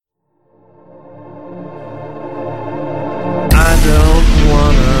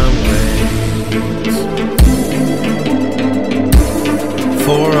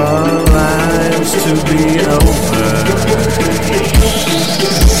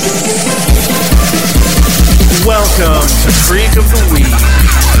freak of the week.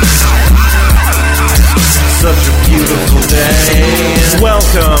 Such a beautiful day.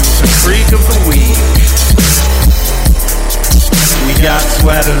 Welcome to Freak of the Week. We got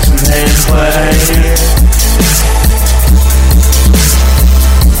sweaters and hand play.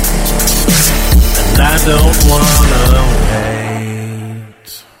 And I don't wanna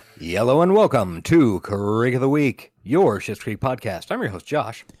wait. Hello and welcome to Creek of the Week, your Schitt's Creek podcast. I'm your host,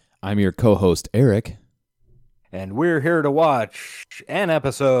 Josh. I'm your co-host, Eric. And we're here to watch an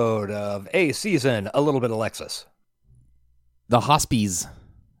episode of a season, A Little Bit Alexis. The Hospies,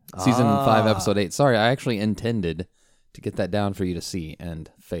 Season 5, Episode 8. Sorry, I actually intended to get that down for you to see and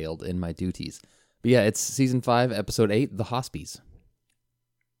failed in my duties. But yeah, it's Season 5, Episode 8, The Hospies.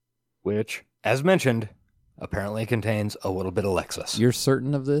 Which, as mentioned, apparently contains A Little Bit Alexis. You're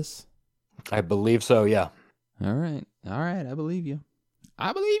certain of this? I believe so, yeah. All right, I believe you.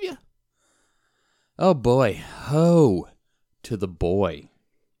 I believe you. Oh boy, ho to the boy.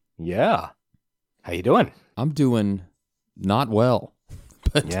 Yeah. How you doing? I'm doing not well.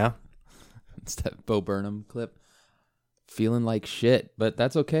 But Yeah. it's that Bo Burnham clip. Feeling like shit, but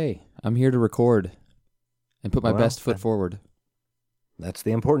that's okay. I'm here to record and put my best foot forward. That's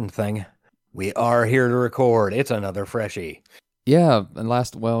the important thing. We are here to record. It's another freshie. Yeah, and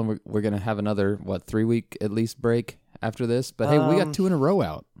we're going to have another, 3-week at least break after this. But hey, we got 2 in a row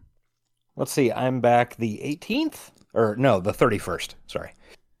out. Let's see. I'm back the 18th? Or no, the 31st. Sorry.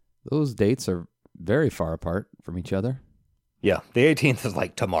 Those dates are very far apart from each other. Yeah, the 18th is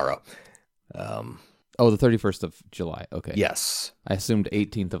like tomorrow. Oh, the 31st of July. Okay. Yes. I assumed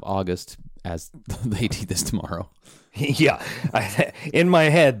 18th of August as the 18th is tomorrow. Yeah. In my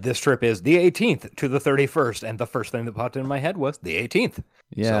head, this trip is the 18th to the 31st, and the first thing that popped in my head was the 18th.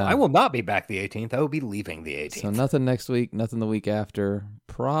 Yeah. So I will not be back the 18th. I will be leaving the 18th. So nothing next week, nothing the week after,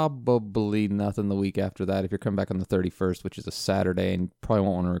 probably nothing the week after that if you're coming back on the 31st, which is a Saturday, and probably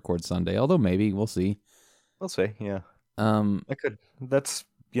won't want to record Sunday, although maybe, we'll see. We'll see, yeah. I could. That's,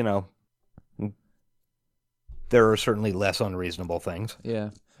 there are certainly less unreasonable things. Yeah,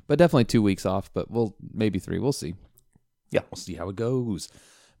 but definitely 2 weeks off, but maybe 3, we'll see. Yeah. We'll see how it goes.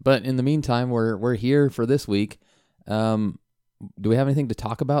 But in the meantime, we're here for this week. Do we have anything to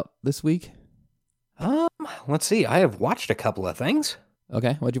talk about this week? Let's see. I have watched a couple of things.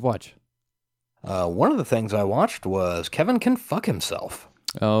 Okay, what'd you watch? One of the things I watched was Kevin Can Fuck Himself.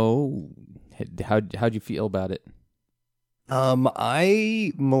 Oh, how'd you feel about it?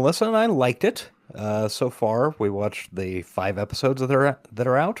 Melissa and I liked it. So far, we watched the 5 episodes that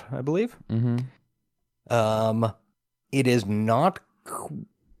are out, I believe. Mm-hmm. It is not.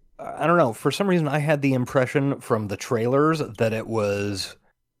 I don't know. For some reason, I had the impression from the trailers that it was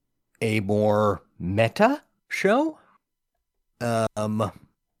a more meta show. Like,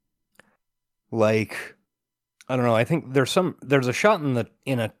 I don't know. I think there's a shot in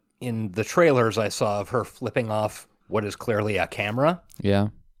the trailers I saw of her flipping off what is clearly a camera. Yeah.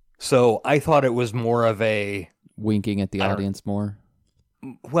 So I thought it was more of a winking at the audience more.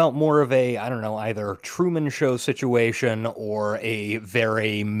 Well, more of a, I don't know, either Truman Show situation or a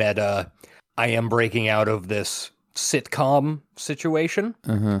very meta, I am breaking out of this sitcom situation.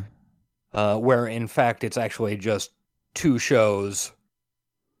 Where, in fact, it's actually just 2 shows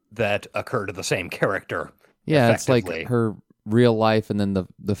that occur to the same character. Yeah, it's like her real life and then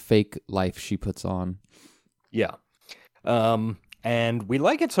the fake life she puts on. Yeah. And we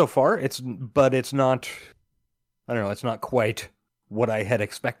like it so far. But it's not, I don't know, it's not quite what I had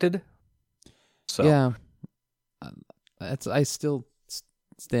expected. So yeah, I still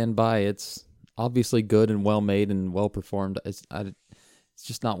stand by. It's obviously good and well made and well performed. It's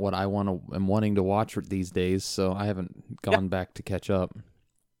just not what am wanting to watch these days. So I haven't gone back to catch up.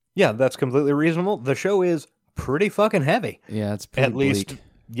 Yeah, that's completely reasonable. The show is pretty fucking heavy. Yeah, it's pretty at least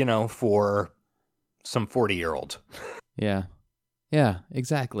for some 40-year-olds. Yeah,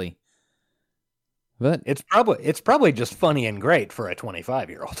 exactly. But it's probably just funny and great for a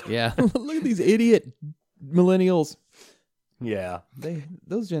 25-year-old. Yeah, look at these idiot millennials. Yeah,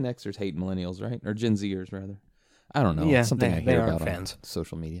 those Gen Xers hate millennials, right? Or Gen Zers rather. I don't know. Yeah, it's something I hear about fans. On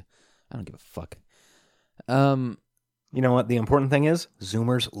social media. I don't give a fuck. You know what? The important thing is,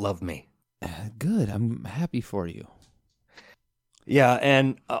 Zoomers love me. Good. I'm happy for you. Yeah,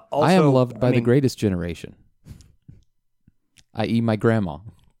 and also I am loved by the greatest generation, i.e., my grandma.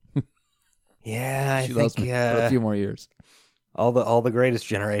 Yeah, she loves me for a few more years. All the greatest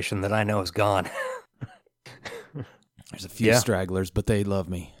generation that I know is gone. There's a few stragglers, but they love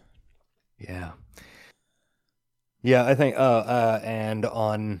me. Yeah. Yeah, I think, and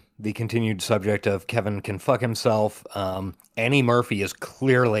on the continued subject of Kevin Can Fuck Himself, Annie Murphy is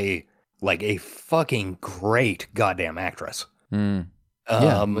clearly like a fucking great goddamn actress.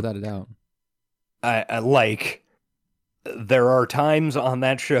 Yeah, without a doubt. I like, there are times on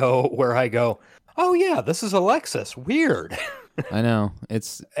that show where I go, oh yeah, this is Alexis. Weird. I know.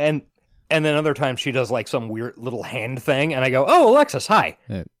 It's and then other times she does like some weird little hand thing, and I go, oh, Alexis, hi.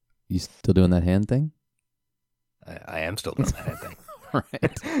 You still doing that hand thing? I am still doing that hand thing.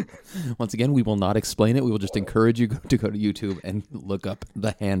 Right. Once again, we will not explain it. We will just encourage you to go to YouTube and look up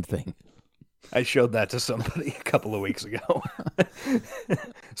the hand thing. I showed that to somebody a couple of weeks ago.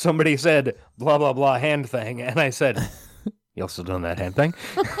 Somebody said, blah, blah, blah, hand thing. And I said, you also doing that hand thing?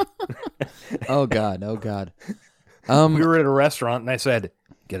 Oh, God. Oh, God. We were at a restaurant, and I said,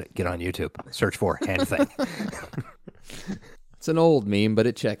 get on YouTube. Search for hand thing. It's an old meme, but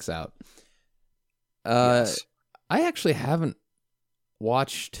it checks out. Yes. I actually haven't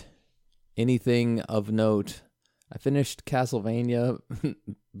watched anything of note. I finished Castlevania,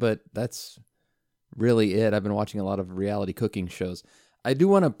 but that's really it. I've been watching a lot of reality cooking shows. I do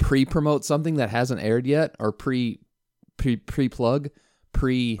want to pre-promote something that hasn't aired yet, or pre-plug,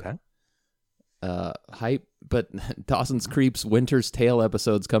 hype. But Dawson's Creek's Winter's Tale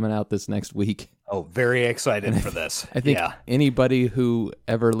episode's coming out this next week. Oh, very excited for this. I think anybody who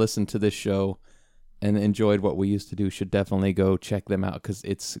ever listened to this show and enjoyed what we used to do should definitely go check them out, because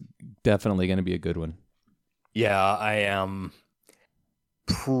it's definitely going to be a good one. Yeah, I am.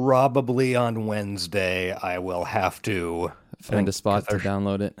 Probably on Wednesday, I will have to Find a spot to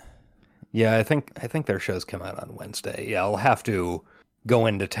download it. Yeah, I think their shows come out on Wednesday. Yeah, I'll have to go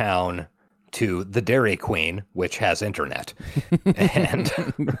into town to the Dairy Queen, which has internet. And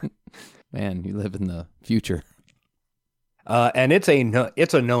man, you live in the future. And it's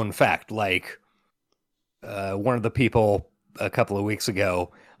a known fact. Like, one of the people a couple of weeks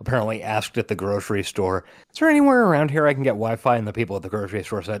ago apparently asked at the grocery store, is there anywhere around here I can get Wi-Fi? And the people at the grocery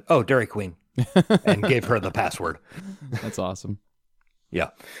store said, oh, Dairy Queen, and gave her the password. That's awesome. Yeah.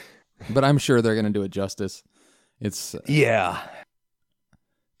 But I'm sure they're going to do it justice. It's yeah.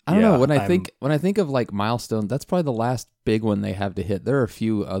 I don't know. When I think of like milestones, that's probably the last big one they have to hit. There are a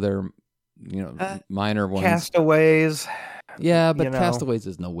few other, minor ones. Castaways. Yeah, but Castaways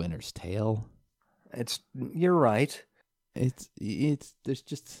is no Winter's Tale. You're right. There's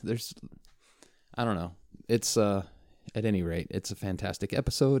I don't know. It's at any rate, it's a fantastic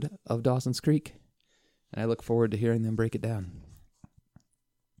episode of Dawson's Creek, and I look forward to hearing them break it down.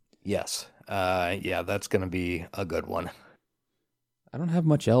 Yes. Yeah, that's going to be a good one. I don't have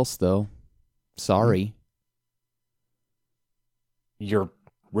much else though. Sorry. You're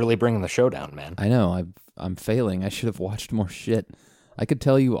really bringing the show down, man. I know. I'm failing. I should have watched more shit. I could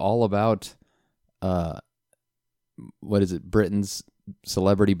tell you all about what is it? Britain's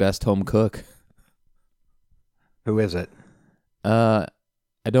celebrity best home cook. Who is it? I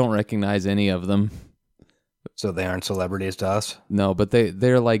don't recognize any of them. So they aren't celebrities to us? No, but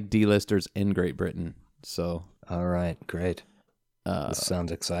they're like D-listers in Great Britain. So all right, great. This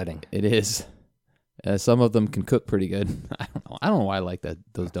sounds exciting. It is. Some of them can cook pretty good. I don't know. I don't know why I like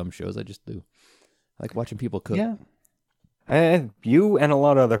those dumb shows. I just do. I like watching people cook. Yeah. You and a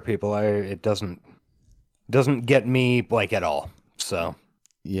lot of other people, it doesn't get me like at all. So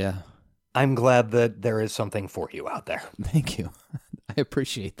yeah, I'm glad that there is something for you out there. Thank you. I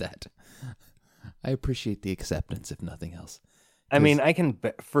appreciate that. I appreciate the acceptance, if nothing else. I mean,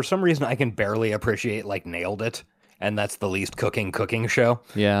 for some reason, I can barely appreciate like Nailed It. And that's the least cooking show.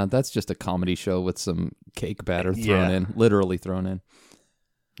 Yeah, that's just a comedy show with some cake batter literally thrown in.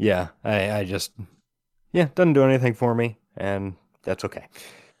 Yeah, I just, doesn't do anything for me, and that's okay.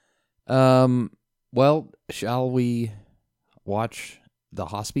 Well, shall we watch The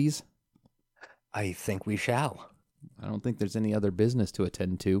Hospies? I think we shall. I don't think there's any other business to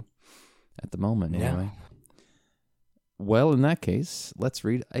attend to at the moment, anyway. Well, in that case, let's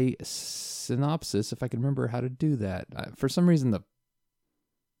read a synopsis, if I can remember how to do that. For some reason,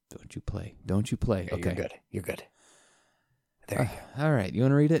 Don't you play. Okay. You're good. There you go. All right. You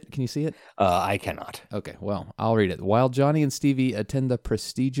want to read it? Can you see it? I cannot. Okay, well, I'll read it. While Johnny and Stevie attend the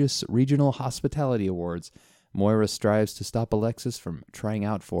prestigious Regional Hospitality Awards, Moira strives to stop Alexis from trying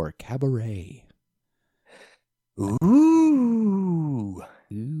out for Cabaret. Ooh,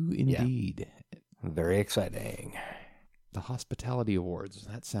 indeed. Yeah. Very exciting. The Hospitality Awards.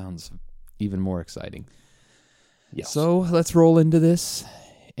 That sounds even more exciting. Yes. So let's roll into this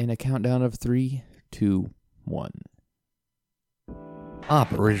in a countdown of 3, 2, 1.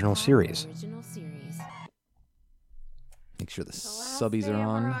 Original series. Make sure the The last subbies day are of our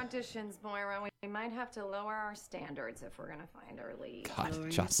on. auditions, Moira. We might have to lower our standards if we're gonna find our lead.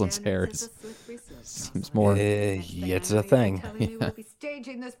 God, Jocelyn's hair seems more. It's a thing. Yeah.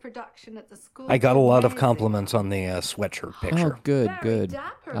 I got a lot of compliments on the sweatshirt picture. Oh, good, good.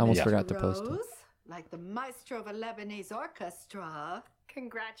 I almost forgot to post it. Like the maestro of a Lebanese orchestra.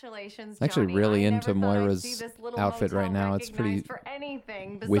 Congratulations, I'm actually Johnny. really I never into thought I'd Moira's see this little outfit right motel now. It's pretty recognized for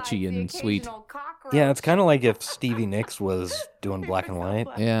anything besides witchy the and sweet. occasional cockroach. Yeah, it's kind of like if Stevie Nicks was doing black and white.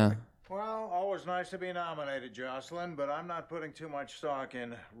 Yeah. Well, always nice to be nominated, Jocelyn, but I'm not putting too much stock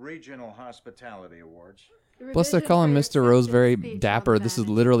in regional hospitality awards. Plus, they're calling Mr. Rose very dapper. This is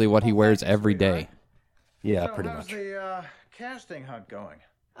literally what he wears every day. Yeah, So pretty how's much. the casting hunt going?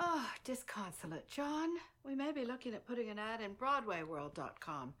 Oh, disconsolate, John. We may be looking at putting an ad in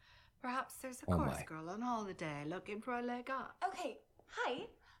BroadwayWorld.com. Perhaps there's a Oh, chorus my. girl on holiday looking for a leg up. Okay, hi.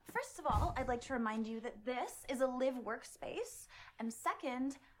 First of all, I'd like to remind you that this is a live workspace. And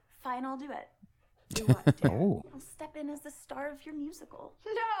second, fine, I'll do it. Do what, dear? Oh. I'll step in as the star of your musical.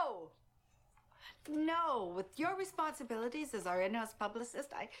 No! No, with your responsibilities as our in-house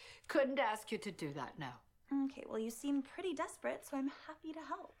publicist, I couldn't ask you to do that now. Okay, well, you seem pretty desperate, so I'm happy to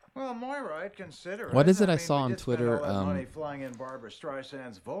help. Well, Moira, I'd consider What it. is it I mean, saw we on did spend Twitter, all that money flying in Barbara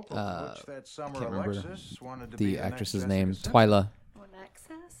Streisand's vocals, which that summer can't remember Alexis wanted to be the the next actress's Jessica name. Simpson. Twyla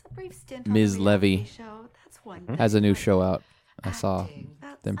Alexis, a brief stint on Ms. the reality Levy show. That's one has a new thing. show out. I saw Acting,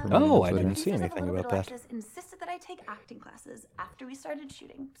 that's them a promoting Oh, on I Twitter. didn't see Because of anything all of it, about that. Alexis insisted that I take acting classes after we started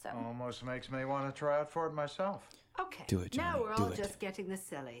shooting, so... Almost makes me want to try out for it myself. Okay. Do it, Now Johnny, we're do all it. just getting the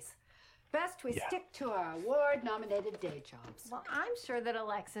sillies. Best we stick to our award-nominated day jobs. Well, I'm sure that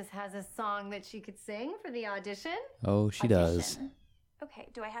Alexis has a song that she could sing for the audition. Oh, she does. Audition. Okay,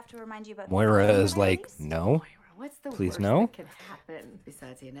 do I have to remind you about the Moira album is that I like, released? no. Moira, what's the Please worst no. that could happen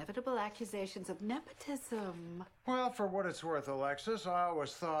besides the inevitable accusations of nepotism? Well, for what it's worth, Alexis, I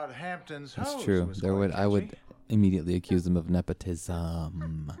always thought Hampton's That's hose true. was There quite would I would catchy. immediately accuse them of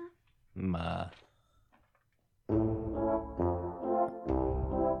nepotism.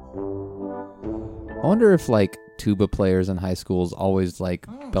 I wonder if like tuba players in high schools always like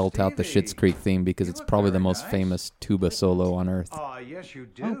belt out the Stevie, Schitt's Creek theme because you it's look probably the very most nice. famous tuba solo on earth. Ah, yes, you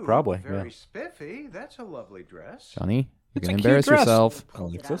do. probably, Very yeah. spiffy. That's a lovely dress. Johnny, you're It's gonna a cute embarrass dress. yourself.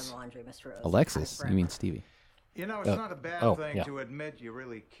 Alexis. Alexis, you mean Stevie? You know, it's not a bad oh, thing yeah. to admit you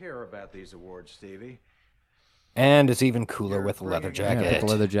really care about these awards, Stevie. And it's even cooler You're with a leather bringing Yeah, it. put the jacket.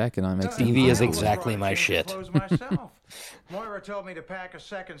 leather jacket on. Makes Stevie it is I cool. always exactly brought my a change shit. of clothes myself. Moira told me to pack a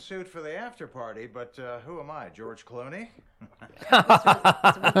second suit for the after party, but who am I, George Clooney?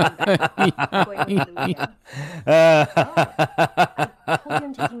 Told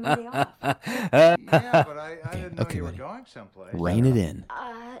him taking Monday off. Yeah, but I didn't know Okay, you were buddy. going someplace. Rein it in.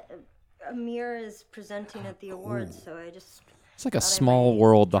 Amir is presenting at the awards, so I just. It's like a thought I small might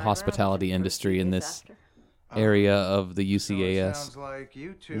world, the drive around with hospitality him for a industry few in days this after. area of the So it UCAS. sounds like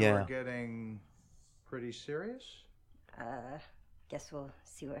you two Yeah. are getting pretty serious. Guess we'll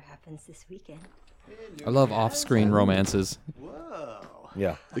see what happens this weekend. I love off-screen romances. Whoa.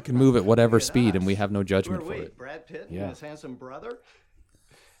 Yeah. They can move at whatever speed, and we have no Who are judgment for we? it. Brad Pitt Yeah. and his handsome brother?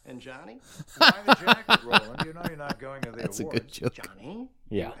 And Johnny? Why the jacket, Roland? You know you're not going to the That's a awards. good joke. Johnny?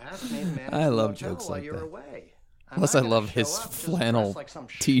 Yeah. You asked me to manage I the love hotel jokes while like you're that. away. I'm Plus, not I gonna love show his up just flannel dressed like some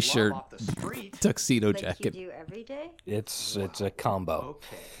schlub T-shirt, off the street. tuxedo Like you jacket. do every day? It's a combo.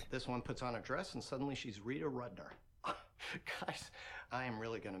 Okay, this one puts on a dress and suddenly she's Rita Rudner. Guys, I am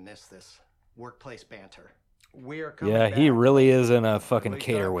really gonna miss this workplace banter. We are coming Yeah, he back. really is in a fucking At least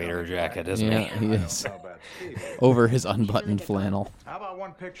cater I'm waiter coming back. jacket, isn't Yeah, he? he I don't is. know about Stevie. Over his unbuttoned flannel. How about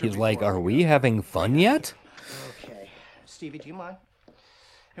one picture? He's like, before are we we go?" having fun yet? Okay, Stevie, do you mind? I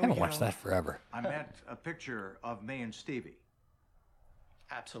Here we haven't watched go. that forever. I meant a picture of me and Stevie.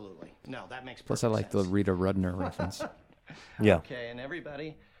 Absolutely. No, that makes Plus, I perfect like the sense. Rita Rudner reference. Yeah. Okay, and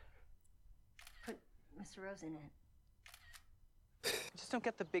everybody, Put Mr. Rose in it. Just don't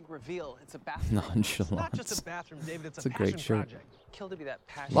get the big reveal. It's a bathroom. It's not just Nonchalance. a bathroom, David. It's It's a a great passion shirt. project. Kill to be that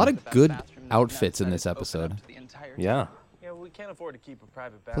passionate A lot of about good bathroom that outfits in now this decided to open episode. up to the entire Yeah. town. Yeah, we can't afford to keep a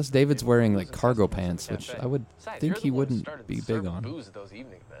private bathroom. Plus, David's David, wearing booze like and cargo festivals pants, in the which cafe. I would Besides, think you're he the one who wouldn't started be big serving on. booze at those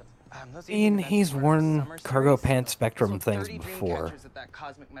evening events. Those I mean, evening he's events are part of the worn summer cargo series. pants Spectrum Sold things 30 dream before. catchers at that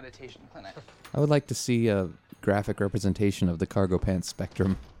cosmic meditation clinic. I would like to see a graphic representation of the cargo pants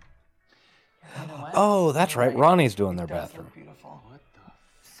spectrum. Oh, that's right. Ronnie's doing their bathroom. Beautiful. What the?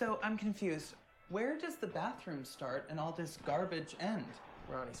 So I'm confused. Where does the bathroom start and all this garbage end?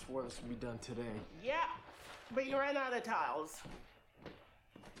 Ronnie swore this would be done today. Yeah, but you ran out of tiles.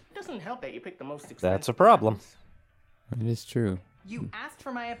 Doesn't help that you picked the most expensive. That's a problem. It is true. You asked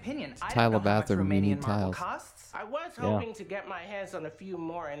for my opinion. I Tile don't a know how much bathroom, you Romanian need marble tiles. costs. I was Yeah. hoping to get my hands on a few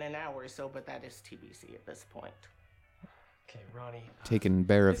more in an hour or so, but that is TBC at this point. Okay, Ronnie. Taking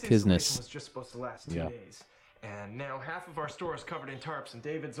bear of This installation business. was just supposed to last 2 Yeah. days. And now half of our store is covered in tarps, and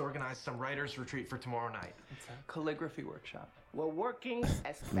David's organized some writer's retreat for tomorrow night. It's a calligraphy workshop. We're working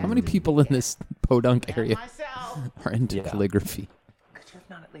as fast How many as we people in can. this podunk area Myself. are into Yeah. calligraphy? Could you have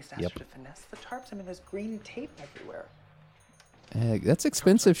not at least asked Yep. her to finesse the tarps? I mean, there's green tape everywhere. That's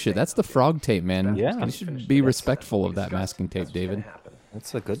expensive shit. That's the frog tape, man. Yeah. You should be respectful of that masking tape, David.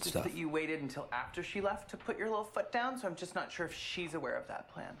 That's the good It's stuff. that you waited until after she left to put your little foot down, so I'm just not sure if she's aware of that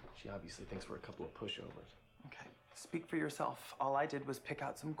plan. She obviously thinks we're a couple of pushovers. Okay, speak for yourself. All I did was pick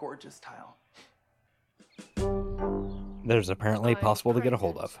out some gorgeous tile. There's apparently possible to get a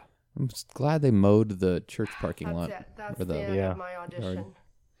hold of. I'm just glad they mowed the church parking lot. That's or the end Yeah. of my audition. yard.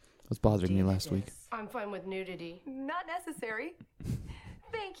 Was bothering me last week. I'm fine with nudity. Not necessary.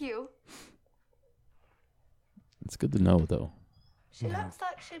 Thank you. It's good to know, though. She looks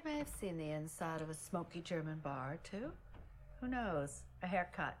like she may have seen the inside of a smoky German bar, too. Who knows? A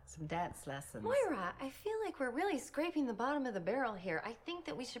haircut, some dance lessons. Moira, I feel like we're really scraping the bottom of the barrel here. I think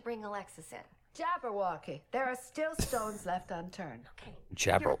that we should bring Alexis in. Jabberwocky. There are still stones left unturned. Okay.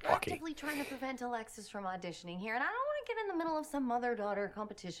 You're Jabberwocky. actively trying to prevent Alexis from auditioning here, and I don't want to get in the middle of some mother-daughter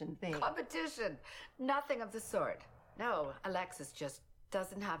competition thing. Competition. Nothing of the sort. No, Alexis just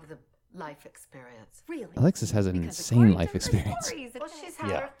doesn't have the life experience. Really? Alexis has an insane life experience. Well, she's had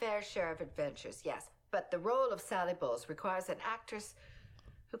Yeah. her fair share of adventures, yes. But the role of Sally Bowles requires an actress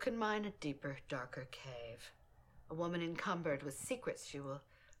who can mine a deeper, darker cave. A woman encumbered with secrets she will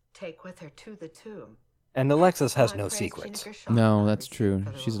take with her to the tomb. And Alexis has I no praised secrets. Gina Gershon No, for that's true.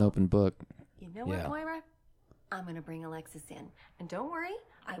 for the She's an role. open book. You know Yeah. what, Moira? I'm going to bring Alexis in. And don't worry,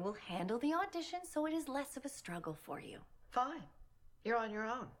 I will handle the audition so it is less of a struggle for you. Fine. You're on your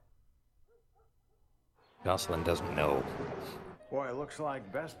own. Jocelyn doesn't know. Boy, it looks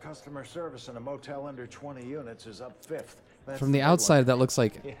like best customer service in a motel under 20 units is up fifth. That's From the big one. outside, that looks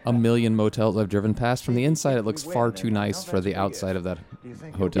like a million motels I've driven past. From the inside, it looks far too nice for the outside of that Do you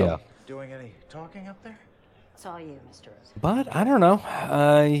think hotel. you'll be doing any talking up there? It's all you, Mr. Rose. But I don't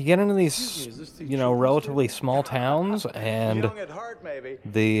know. You get into these, relatively small towns, and Young at heart, maybe.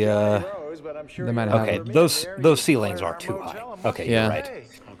 the Rose, but I'm sure They might you're have- okay, over me those there. those You ceilings fire are too motel, high. must Okay, be you're Yeah. right. okay.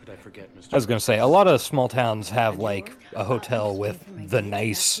 How could I forget, Mr. I was gonna say a lot of small towns have like a hotel with the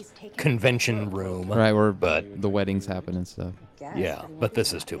nice convention room. Right, where But the weddings happen and stuff. yeah, but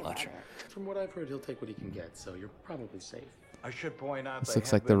this is too much. From what I've heard, he'll take what he can get, so you're probably safe. I should point out This they looks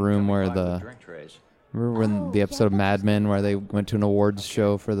have like the been room coming where by with the- drink trays. Remember when the episode of Mad Men where they went to an awards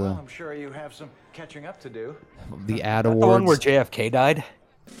show for Well, the I'm sure you have some catching up to do. ad The one where awards? JFK died.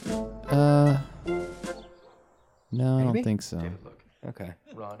 No, I Maybe? don't think so. David, look. Okay.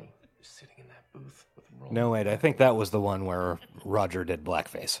 Ronnie is sitting in that booth with Roland. No, wait. I think that was the one where Roger did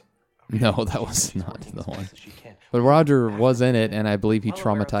blackface. No, that was not the one. She can. But Roger was in it, and I believe he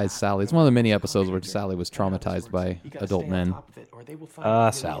traumatized Sally. It's one of the many episodes where Sally was traumatized by You gotta adult stay on men. top of it, or they will find a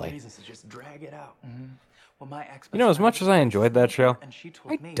million Sally. reasons to just drag it out. Well, my ex. As much as I enjoyed that show, and she I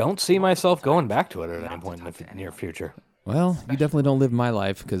told me don't see myself going back to it at any point in the near future. Well, you definitely don't live my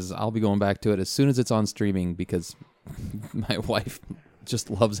life because I'll be going back to it as soon as it's on streaming because my wife just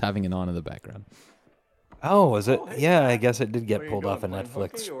loves having it on in the background. Oh, is it? Yeah, I guess it did get pulled off of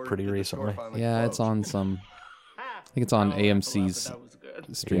Netflix pretty recently. Yeah, it's on some. I think it's on AMC's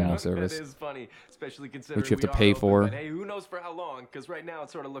streaming Yeah. service. That is funny, especially considering Which you have to we are pay open, for. But hey, who knows for how long? Because right now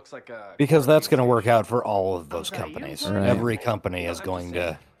it sort of looks like a. Because that's going to work out for all of those companies. Right. Every company is going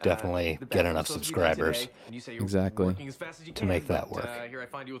to definitely the get best enough episodes you got subscribers. today, and you say you're Exactly. working as fast as you to can, make that but, work. Here I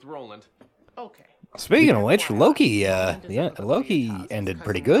find you with Roland. Okay. Speaking of which, Loki, Loki ended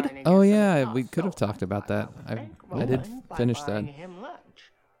pretty good. Oh yeah, we could have talked about that. I did By finish that. buying him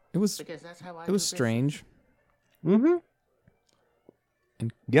lunch, It was because that's how I it was do business. strange. Mm-hmm.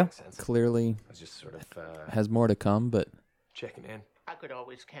 And Yeah. clearly I was just sort of has more to come, but checking in. I could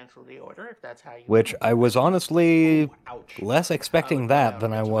always cancel the order if that's how you. Which I was honestly less expecting that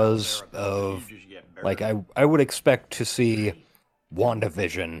than I was of, like, I would expect to see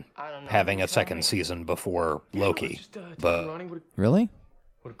WandaVision having a second season before Loki. Just tell But Ronnie what really,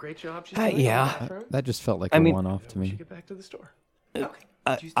 a great job she's doing. yeah. that just felt like I a mean- one-off to We me. should get back to the store.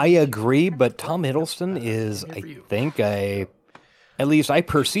 I agree, but Tom Hiddleston is, I think, at least I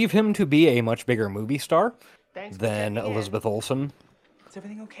perceive him to be a much bigger movie star Thanks for than checking in. Elizabeth Olsen. Is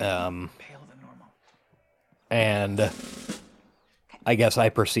everything okay? Pale than normal. And I guess I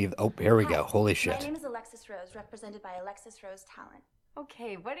perceive. Oh, here we go. Holy My shit. name is Alexis Rose, represented by Alexis Rose Talent.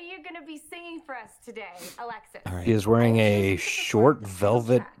 Okay, what are you gonna be singing for us today, Alexis? He is wearing a short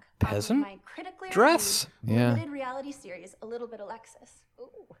velvet peasant My critically dress. reviewed Yeah. limited reality series, A Little Bit Alexis. Ooh,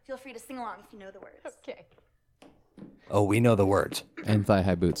 feel free to sing along if you know the words. Okay. Oh, we know the words. And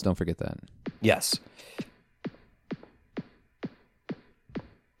thigh-high boots. Don't forget that. Yes.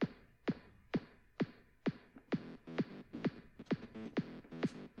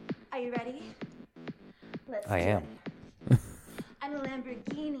 Are you ready? Let's I do am. it. I'm a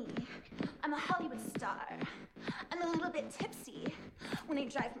Lamborghini. I'm a Hollywood star. I'm a little bit tipsy when I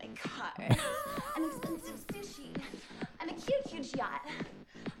drive my car. I'm expensive sushi. I'm a cute, huge yacht.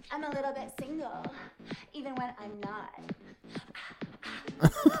 I'm a little bit single, even when I'm not.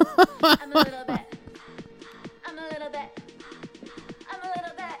 I'm a little bit. I'm a little bit. I'm a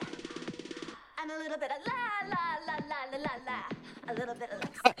little bit. I'm a little bit of la la la la la la la. A little bit of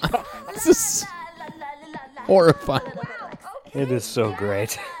This is horrifying. It is so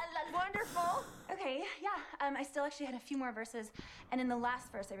great. Wonderful. Okay, yeah. I still actually had a few more verses, and in the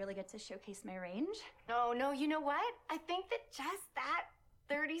last verse, I really get to showcase my range. No, you know what? I think that just that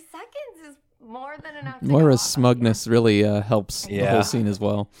 30 seconds is more than enough. to Moira's go off. smugness really helps the Yeah. whole scene as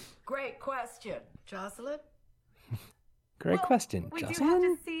well. Great question. Jocelyn? Great question, We do have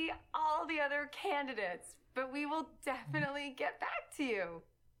Jocelyn. to see all the other candidates, but we will definitely get back to you.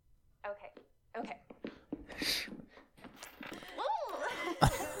 Okay.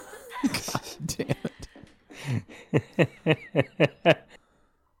 Damn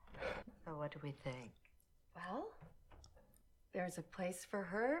So what do we think? Well, there's a place for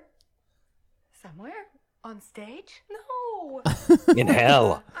her somewhere. On stage? No. In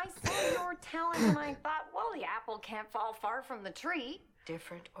hell. I saw your talent and I thought, well, the apple can't fall far from the tree.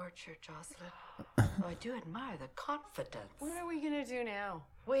 Different orchard, Jocelyn. Oh, I do admire the confidence. What are we gonna do now?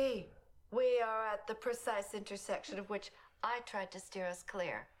 We are at the precise intersection of which I tried to steer us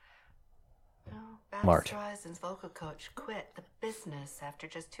clear. Mart. Streisand's vocal coach quit the business after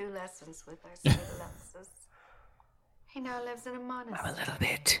just 2 lessons with our sweet Alexis. He now lives in a monastery. I'm a little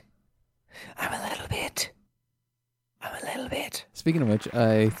bit. Speaking of which,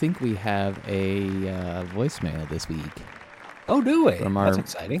 I think we have a voicemail this week Oh, do we? from our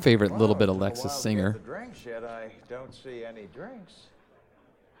That's exciting. favorite little bit Well, Alexis while we singer. get the drinks yet, I don't see any drinks.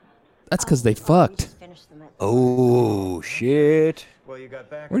 That's because they fucked. Oh, shit. Well, you got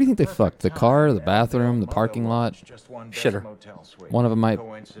back Where do you think they at the fucked? The perfect car, time. the bathroom, the Motel parking lot? Lodge, just one best Shitter. motel suite. One of them might.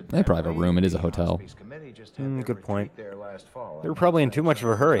 They probably have a room. It is a The hotel. Hospice Committee just had their Good point. retreat there last fall. They were probably in too much of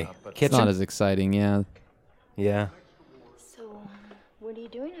a hurry. It's Kitchen? not as exciting, yeah. Yeah. So, what are you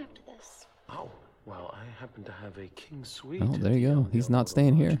doing after this? Oh, well, I happen to have a king suite. Oh, at there you the go. Elmdale He's not Motor staying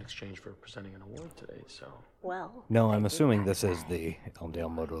Lodge here. In exchange for presenting an award today, so. Well, No, I'm I assuming did this that. is the Elmdale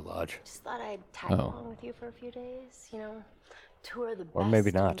Motor Lodge. Just thought I'd tag Oh. along with you for a few days. You know, tour the Or best maybe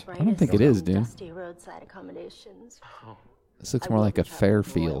and not. I don't think it brightest is, dude. dusty roadside accommodations. Oh, This looks I more will like be a traveling fair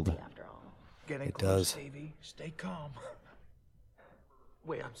with royalty field. after all. Getting It close, does. Stevie. Stay calm.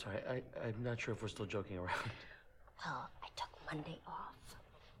 wait, I'm sorry. I'm not sure if we're still joking around. Well, I took Monday off,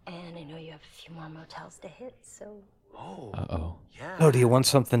 and I know you have a few more motels to hit, so Oh, Uh-oh. yeah. Oh, do you want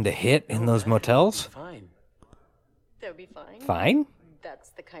something to hit in those motels? Fine. that'll be fine. Fine. That's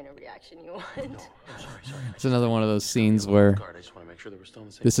the kind of reaction you want. I'm sorry. It's another one of those scenes where Guard, I just want to make sure that we're still on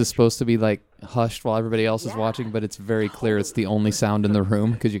the same this is page. supposed to be like hushed while everybody else is watching, but it's very clear it's the only sound in the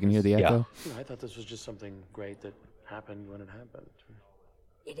room because you can hear the echo. You know, I thought this was just something great that happened when it happened.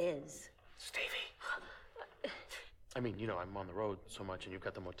 It is. Stevie! I mean, you know, I'm on the road so much and you've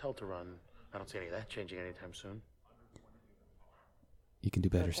got the motel to run. I don't see any of that changing anytime soon. You can do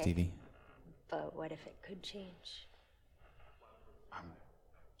better, Okay. Stevie. But what if it could change? I'm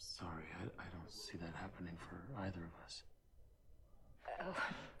sorry. I don't see that happening for either of us. Oh,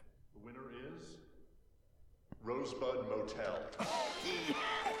 The winner is Rosebud Motel.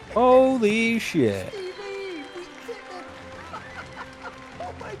 Holy shit.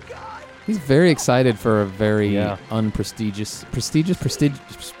 He's very excited for a very Yeah. prestidigitation.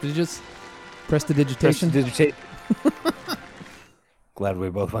 Prestidigitation. Glad we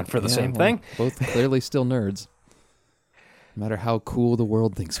both went for the Yeah, same well, thing. Both clearly still nerds. No matter how cool the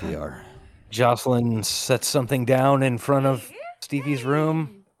world thinks we are. Jocelyn sets something down in front of Stevie's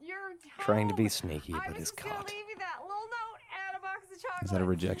room, trying to be sneaky, but is caught. Is that a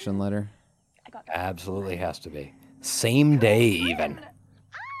rejection letter? Absolutely has to be. Same day, even.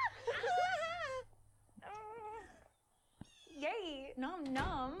 Yay, nom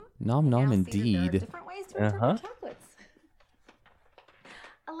nom. Nom nom Now see that there are indeed. different ways to interpret chocolates.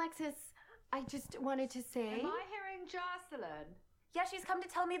 Alexis, I just wanted to say. Am I hearing Jocelyn? Yeah, she's come to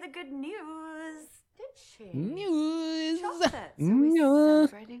tell me the good news. Did News.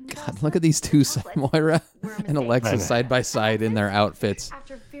 News. God, look at these two, Moira and Alexis, side by side in their outfits.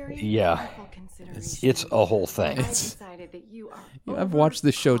 Yeah. It's a whole thing. I've watched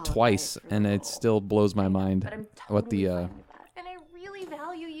this show twice, and it still blows my mind what the And I really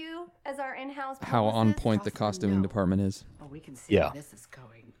value you as our in-house how on publicist. point the costuming department is. Oh, we can see Yeah. where this is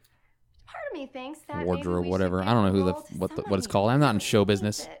going. Part of me thinks that Wardrobe, maybe we whatever. should I don't know give who the role to what it's called. I'm not in show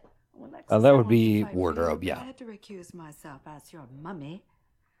business. That would be wardrobe, I yeah. had to recuse myself as your mummy.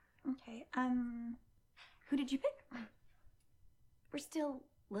 Okay, who did you pick? We're still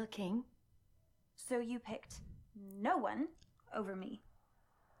looking. So you picked no one over me.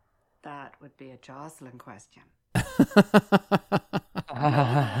 That would be a Jocelyn question.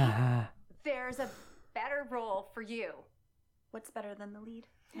 There's a better role for you. What's better than the lead?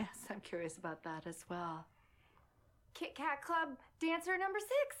 Yes, I'm curious about that as well. Kit Kat Club dancer number 6.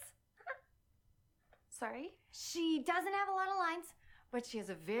 Sorry? She doesn't have a lot of lines, but she has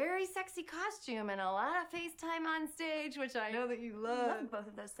a very sexy costume and a lot of FaceTime on stage, which I know that you love. Love both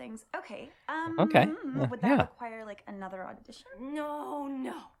of those things. Okay. Okay. Would that Yeah. require like another audition? No.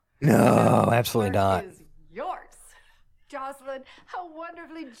 No, absolutely not. Is yours. Jocelyn, how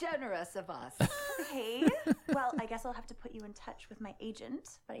wonderfully generous of us. Okay. Well, I guess I'll have to put you in touch with my agent,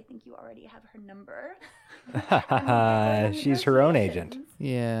 but I think you already have her number. She's her own agent. I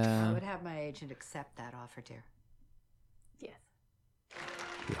Yeah. would have my agent accept that offer, dear. Yes.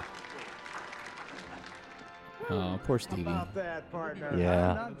 Oh, poor Stevie. About that, partner.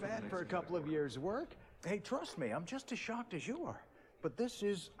 Yeah. Not bad for a couple of years' work. Hey, trust me, I'm just as shocked as you are. But this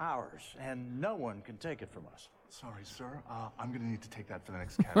is ours, and no one can take it from us. Sorry, sir. I'm going to need to take that for the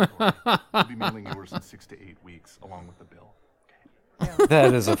next category. We'll be mailing yours in 6 to 8 weeks, along with the bill.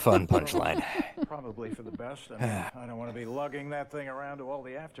 That is a fun punchline. Probably for the best. I mean, I don't want to be lugging that thing around to all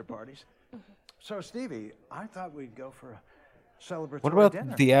the after parties. So, Stevie, I thought we'd go for a celebratory What about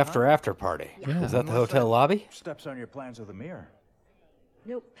dinner, the huh? after party? Yeah. Is that the Unless hotel that lobby? Steps on your plans of the mirror.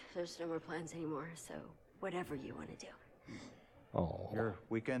 Nope, there's no more plans anymore, so whatever you want to do. Oh. Your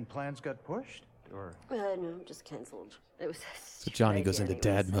weekend plans got pushed? Or No, just canceled. It was a So Johnny stupid goes into idea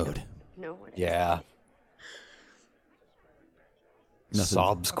dad anyway, so mode. No one. Yeah. Nothing.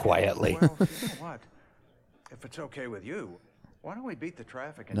 Sobs quietly. Well, you know what? If it's okay with you, why don't we beat the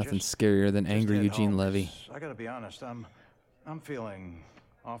traffic and Nothing just scarier than just angry head Eugene home, Levy. 'cause I gotta be honest, I'm feeling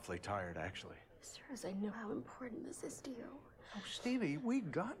awfully tired, actually. Sirs, I know how important this is to you. Oh, Stevie, we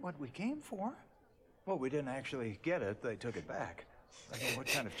got what we came for. Well, we didn't actually get it. They took it back. I mean, what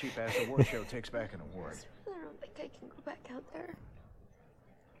kind of cheap-ass award show takes back an award? I don't think I can go back out there.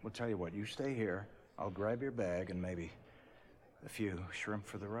 We'll tell you what, you stay here. I'll grab your bag and maybe a few shrimp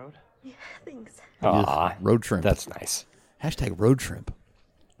for the road. Yeah, thanks. Aw, Road shrimp. that's nice. Hashtag road shrimp.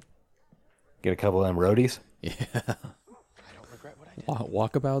 Get a couple of them roadies. Yeah. I don't regret what I did.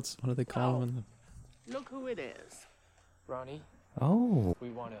 Walkabouts. What do they call them? Look who it is. Ronnie, Oh. we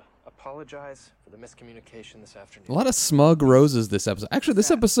want to apologize for the miscommunication this afternoon. A lot of smug roses this episode. Actually,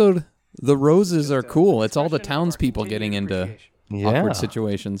 this episode, the roses are cool. It's all the townspeople getting into Yeah. awkward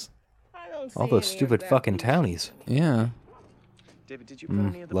situations. I don't All see those any of stupid that fucking being- townies. Yeah. David, did you put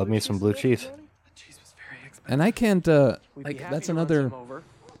any of the Love me some blue cheese. The cheese was very expensive. And I can't, We'd like, be happy that's to run another some over.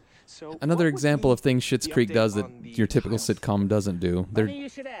 So another what would example be of things Schitt's the Creek update does that on the your typical house? sitcom doesn't do. Funny you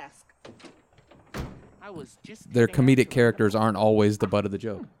should ask. I was just Their getting comedic onto characters aren't always the butt of the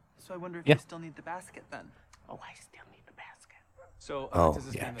joke. So I wonder if Yeah. you still need the basket then. Oh, I still need the basket. So, Oh, Alexis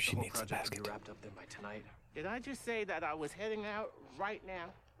is yeah, saying that she the whole needs the project will be basket. wrapped up then by tonight. Did I just say that I was heading out right now?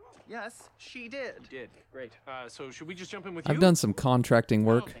 Yes, she did. You did. Great. So should we just jump in with you? I've done some contracting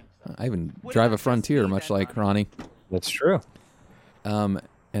work. I even drive a Frontier, much like Ronnie. That's true.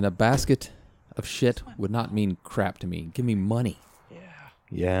 And a basket of shit would not mean crap to me. Give me money.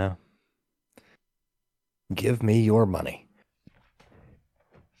 Yeah. Give me your money.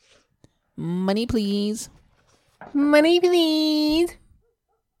 Money, please. Money, please.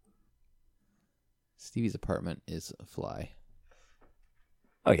 Stevie's apartment is a fly.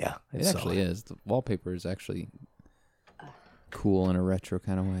 Oh, yeah. It actually is. The wallpaper is actually cool in a retro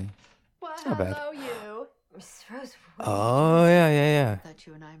kind of way. Well, not bad. hello, you. Miss Rose. Oh, yeah. Thought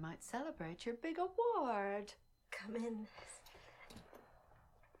you and I might celebrate your big award. Come in.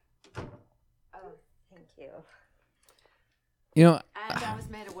 Oh, thank you. You know, And I was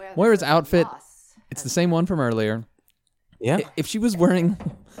made aware Moira's there was a outfit, loss. it's the same one from earlier. Yeah. If she was wearing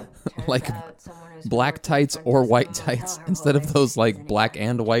like black tights or white tights instead of those like black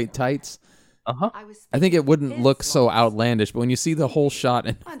and white tights, I think it wouldn't look so outlandish. But when you see the whole shot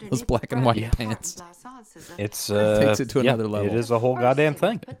in those black and white pants, It's takes it to another level. It is a whole goddamn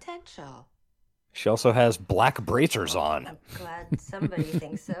thing. Potential. She also has black bracers on. Glad somebody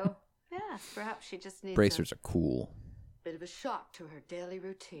thinks so. Yes, perhaps she just needs Bracers are cool. a bit of a shock to her daily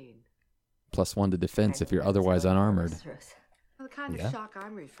routine. +1 to defense if you're otherwise unarmored. Well, the kind Yeah. of shock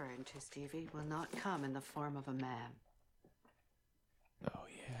I'm referring to, Stevie, will not come in the form of a man.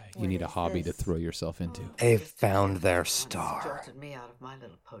 You need a hobby to throw yourself into. They've found their Once star. jolted me out of my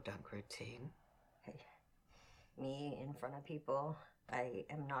little podunk routine. Me in front of people. I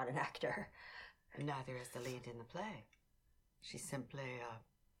am not an actor. Neither is the lead in the play. She's simply a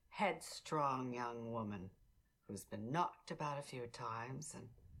headstrong young woman who's been knocked about a few times and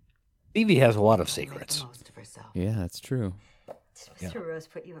Stevie has a lot of made secrets. the most of herself. Yeah, that's true. Did Mr. Rose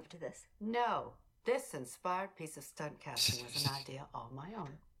put you up to this? No, this inspired piece of stunt casting was an idea all my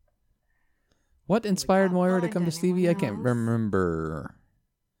own. What inspired Moira to come to Stevie? I can't remember.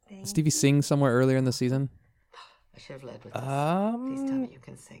 Did Stevie sing somewhere earlier in the season? I should have led with this. Please tell me you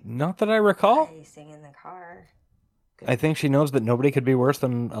can sing. Not that I recall. I sing in the car. I think she knows that nobody could be worse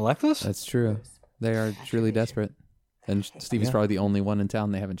than Alexis. That's true. They are truly desperate. And Stevie's Yeah. probably the only one in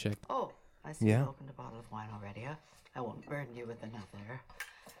town they haven't checked. Oh, I see Yeah. you opened a bottle of wine already. Huh? I won't burden you with another.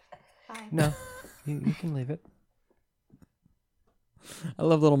 Bye. No, you can leave it. I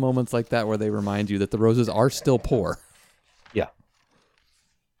love little moments like that where they remind you that the Roses are still poor. Yeah.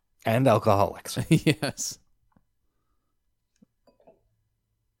 And alcoholics. Yes.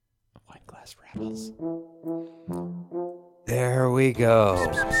 Wine glass rattles. There we go.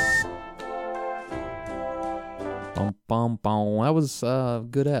 Bum, bum, bum. That was a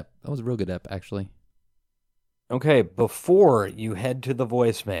good ep. That was a real good ep, actually. Okay, before you head to the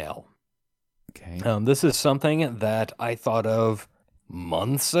voicemail, Okay. this is something that I thought of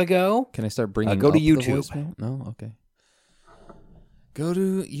months ago. Can I start bringing go to up the YouTube. voicemail? No? Okay. Go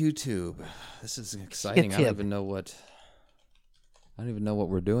to YouTube. This is exciting. I don't even know what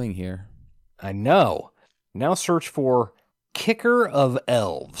we're doing here. I know. Now search for Kicker of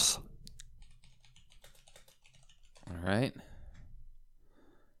Elves. All right.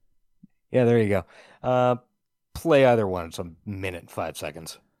 Yeah, there you go. Play either one. It's a minute, 5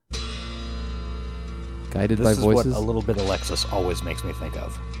 seconds. Guided This by is voices. what a little bit Alexis always makes me think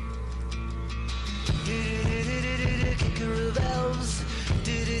of.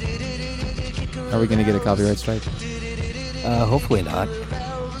 Are we going to get a copyright strike? Hopefully not.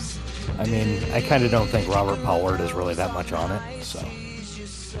 I mean, I kind of don't think Robert Pollard is really that much on it, so.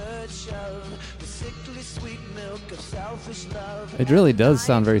 It really does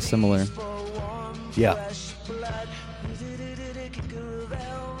sound very similar. Yeah.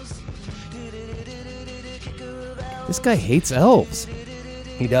 This guy hates elves.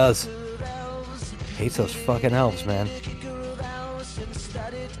 He does. Hates those fucking elves, man.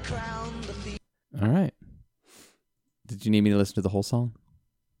 All right. Did you need me to listen to the whole song?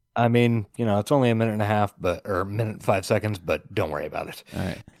 I mean, it's only a minute and a half, or a minute and 5 seconds, but don't worry about it. All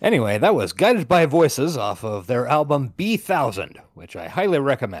right. Anyway, that was Guided by Voices off of their album B1000, which I highly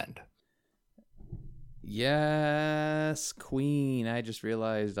recommend. Yes, Queen. I just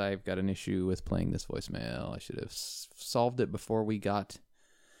realized I've got an issue with playing this voicemail. I should have solved it before we got...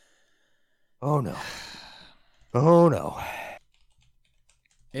 Oh, no. Oh, no.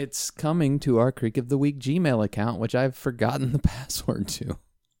 It's coming to our Creek of the Week Gmail account, which I've forgotten the password to.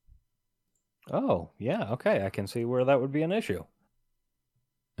 Oh, yeah, okay. I can see where that would be an issue.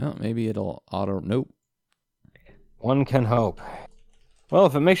 Oh, maybe it'll auto... Nope. One can hope. Well,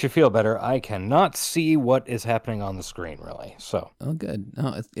 if it makes you feel better, I cannot see what is happening on the screen, really. So. Oh, good.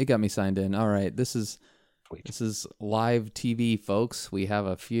 Oh, it got me signed in. All right, this is live TV, folks. We have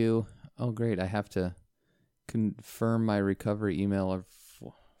a few... Oh, great. I have to confirm my recovery email or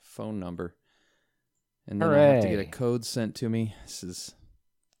phone number. And then I have to get a code sent to me. This is...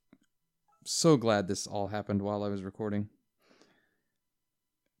 So glad this all happened while I was recording.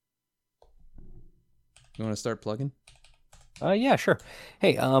 You want to start plugging? Yeah, sure.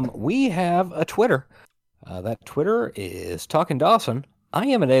 Hey, we have a Twitter. That Twitter is Talkin' Dawson. I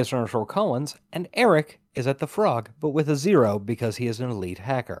am at Ace_Collins, and Eric is at The Frog, but with a 0 because he is an elite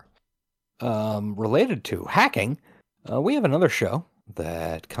hacker. Related to hacking, we have another show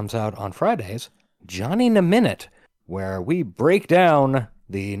that comes out on Fridays, Johnny in a Minute, where we break down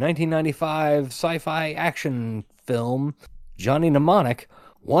the 1995 sci-fi action film Johnny Mnemonic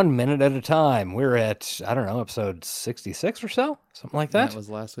 1 minute at a time. We're at, I don't know, episode 66 or so? Something like that? That was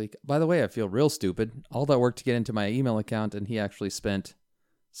last week. By the way, I feel real stupid. All that work to get into my email account, and he actually sent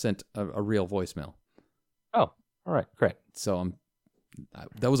a real voicemail. Oh, all right, great. So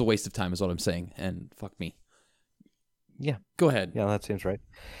that was a waste of time is what I'm saying, and fuck me. Yeah. Go ahead. Yeah, that seems right.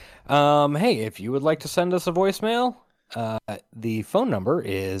 Hey, if you would like to send us a voicemail, The phone number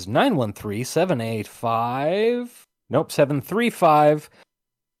is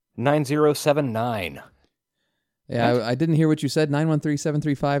 735-9079. Yeah, I didn't hear what you said.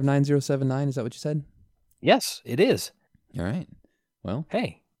 913-735-9079. Is that what you said? Yes, it is. All right. Well,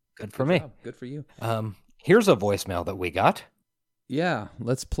 hey, good for me. Job. Good for you. Here's a voicemail that we got. Yeah,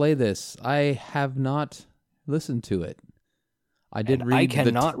 let's play this. I have not listened to it. I did read. I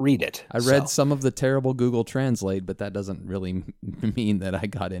cannot read it. I read some of the terrible Google Translate, but that doesn't really mean that I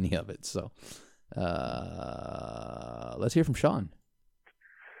got any of it. So, let's hear from Sean.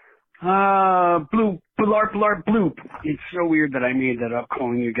 Bloop, blarp, blarp, bloop. It's so weird that I made that up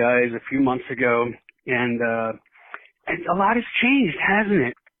calling you guys a few months ago, and a lot has changed, hasn't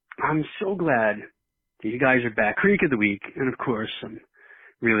it? I'm so glad that you guys are back. Creek of the Week, and of course, I'm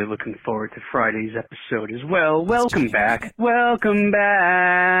really looking forward to Friday's episode as well. Welcome back. Welcome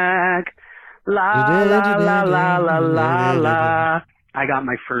back. La, la, la, la, la, la, la. I got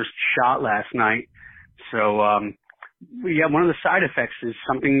my first shot last night, so, yeah, one of the side effects is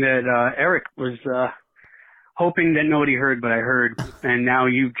something that Eric was hoping that nobody heard, but I heard, and now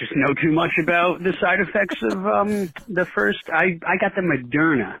you just know too much about the side effects of the first. I got the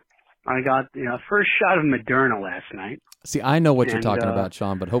Moderna. I got the first shot of Moderna last night. See, I know what you're talking about,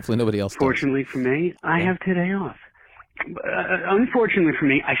 Sean, but hopefully nobody else does. Fortunately for me, I have today off. Unfortunately for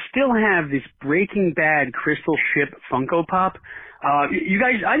me, I still have this Breaking Bad Crystal Ship Funko Pop. You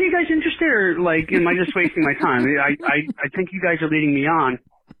guys, are you guys interested, or like, am I just wasting my time? I think you guys are leading me on.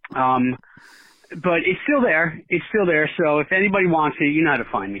 But it's still there. It's still there. So if anybody wants it, you know how to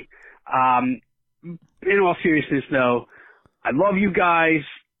find me. In all seriousness, though, I love you guys.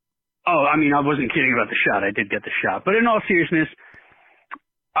 Oh, I mean, I wasn't kidding about the shot. I did get the shot. But in all seriousness,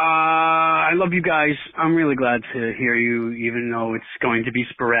 I love you guys. I'm really glad to hear you, even though it's going to be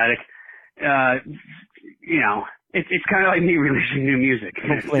sporadic. You know, it's kind of like me releasing new music.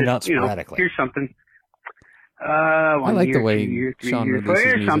 Hopefully not sporadically. Here's something. I like the way Sean releases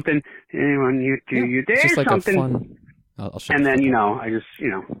here's music. something. 1 year, 2 year, there's just like something. a fun. I'll shut And the then, fuck you up. know, I just,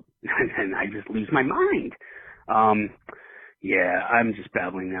 and I just lose my mind. Yeah, I'm just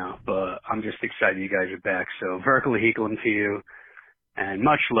babbling now, but I'm just excited you guys are back. So, Verkele Hekelum to you, and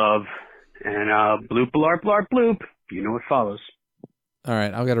much love, and bloop, blarp, blarp, bloop. You know what follows. All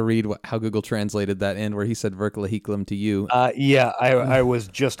right, I've got to read how Google translated that in, where he said Verkele Hekelum to you. Yeah, I was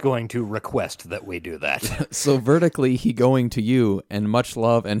just going to request that we do that. So vertically, he going to you, and much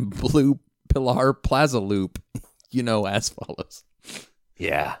love, and blue Pilar Plaza Loop, as follows.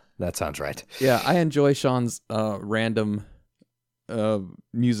 Yeah, that sounds right. Yeah, I enjoy Sean's random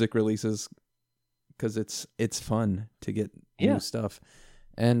music releases because it's fun to get new stuff.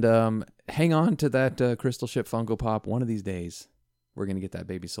 And hang on to that Crystal Ship Funko Pop. One of these days, we're going to get that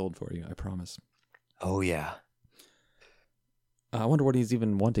baby sold for you, I promise. Oh, yeah. I wonder what he's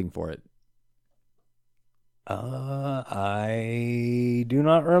even wanting for it. I do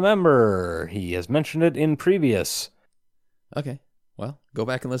not remember. He has mentioned it in previous. Okay. Well, go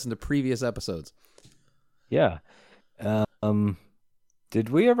back and listen to previous episodes. Yeah. Did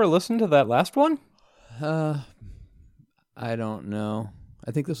we ever listen to that last one? I don't know.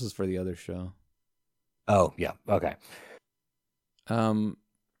 I think this was for the other show. Oh, yeah. Okay. I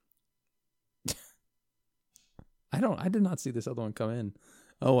did not see this other one come in.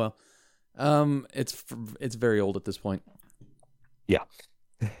 Oh well. It's very old at this point. Yeah.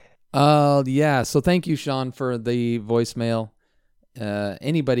 Yeah. So thank you, Sean, for the voicemail.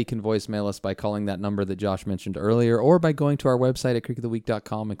 Anybody can voicemail us by calling that number that Josh mentioned earlier, or by going to our website at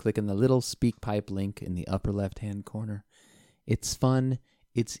creekoftheweek.com and clicking the little speak pipe link in the upper left-hand corner. It's fun,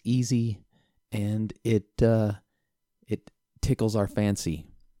 it's easy, and it tickles our fancy.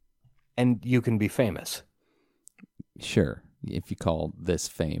 And you can be famous. Sure, if you call this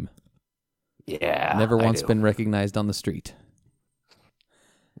fame. Yeah. Never once been recognized on the street.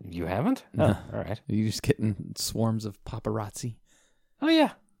 You haven't? No. Oh, all right. You just getting swarms of paparazzi. Oh,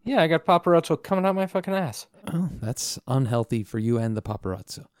 yeah. Yeah, I got paparazzo coming out my fucking ass. Oh, that's unhealthy for you and the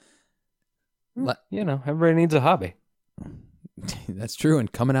paparazzo. Everybody needs a hobby. That's true,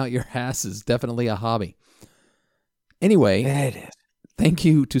 and coming out your ass is definitely a hobby. Anyway, it is. Thank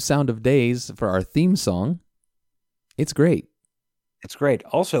you to Sound of Days for our theme song. It's great. It's great.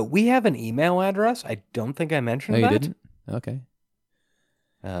 Also, we have an email address. I don't think I mentioned that. No, you didn't? Okay.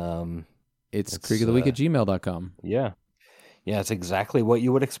 It's creekoftheweek@gmail.com. Yeah. Yeah, it's exactly what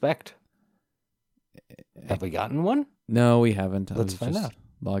you would expect. Have we gotten one? No, we haven't. Let's find out.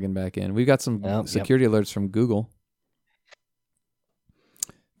 Logging back in. We've got some security alerts from Google.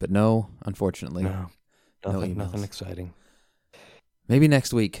 But no, unfortunately. No, nothing exciting. Maybe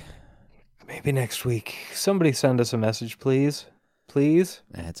next week. Maybe next week. Somebody send us a message, please. Please.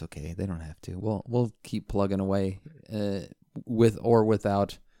 That's okay. They don't have to. We'll keep plugging away with or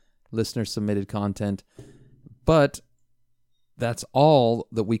without listener submitted content. But that's all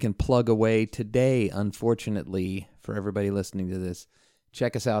that we can plug away today, unfortunately, for everybody listening to this.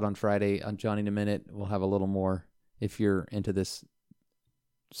 Check us out on Friday on Johnny in a Minute. We'll have a little more if you're into this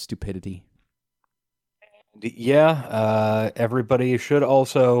stupidity. Yeah, everybody should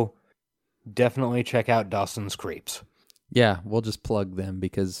also definitely check out Dawson's Creeps. Yeah, we'll just plug them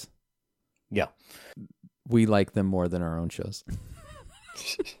because we like them more than our own shows.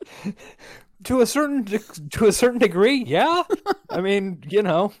 To a certain degree, yeah. I mean,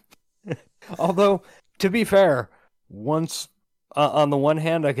 although to be fair, once on the one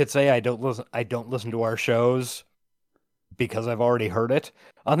hand, I could say I don't listen to our shows because I've already heard it.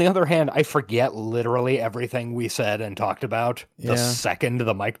 On the other hand, I forget literally everything we said and talked about the second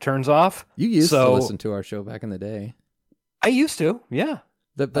the mic turns off. You used to listen to our show back in the day. I used to, yeah.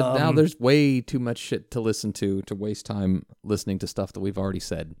 But now there's way too much shit to listen to waste time listening to stuff that we've already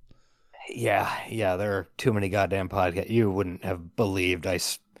said. Yeah, there are too many goddamn podcasts. You wouldn't have believed I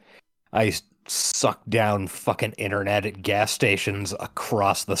sucked down fucking internet at gas stations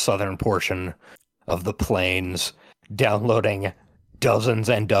across the southern portion of the plains, downloading dozens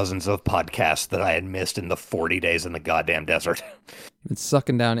and dozens of podcasts that I had missed in the 40 days in the goddamn desert. You've been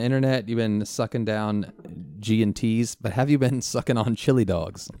sucking down internet, you've been sucking down G&Ts, but have you been sucking on chili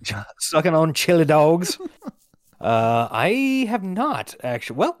dogs? Sucking on chili dogs? I have not,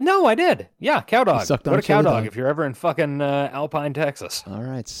 actually. Well, no, I did. Yeah, cow dog. Go to cow dog if you're ever in fucking Alpine, Texas. All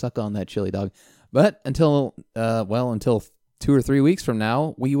right, suck on that chili dog. But until 2 or 3 weeks from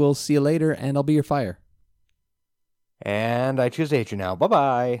now, we will see you later, and I'll be your fire. And I choose to hate you now.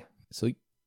 Bye-bye. Sweet.